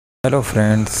Hello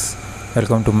friends,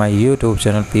 welcome to my YouTube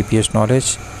channel PPS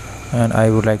Knowledge, and I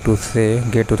would like to say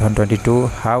get 2022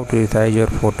 how to resize your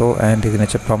photo and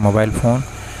signature from mobile phone.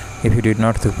 If you did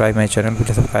not subscribe my channel,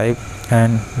 please subscribe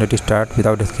and let us start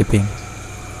without skipping.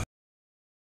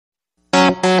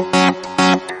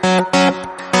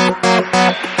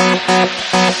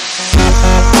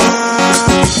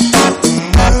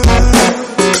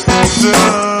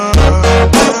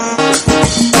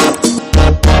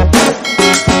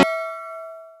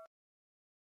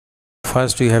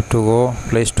 First you have to go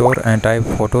Play Store and type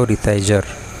Photo Resizer.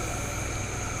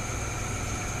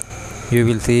 You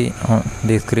will see on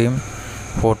the screen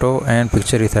Photo and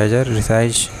Picture Resizer,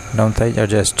 Resize, Downsize,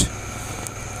 Adjust.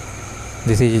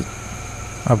 This is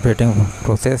updating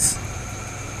process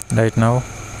right now.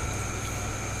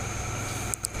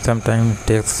 Sometime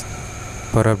takes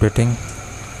for updating.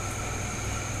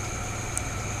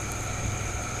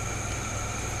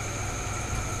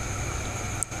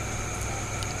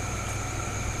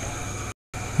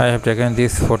 I have taken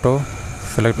this photo.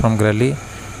 Select from gallery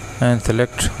and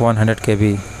select 100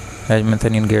 KB as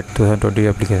mentioned in Get 2020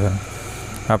 application.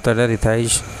 After that,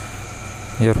 resize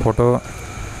your photo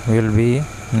will be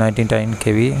 99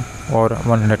 KB or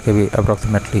 100 KB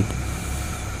approximately,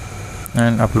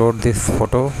 and upload this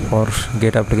photo for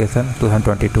Get application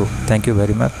 2022. Thank you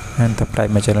very much and subscribe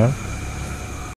my channel.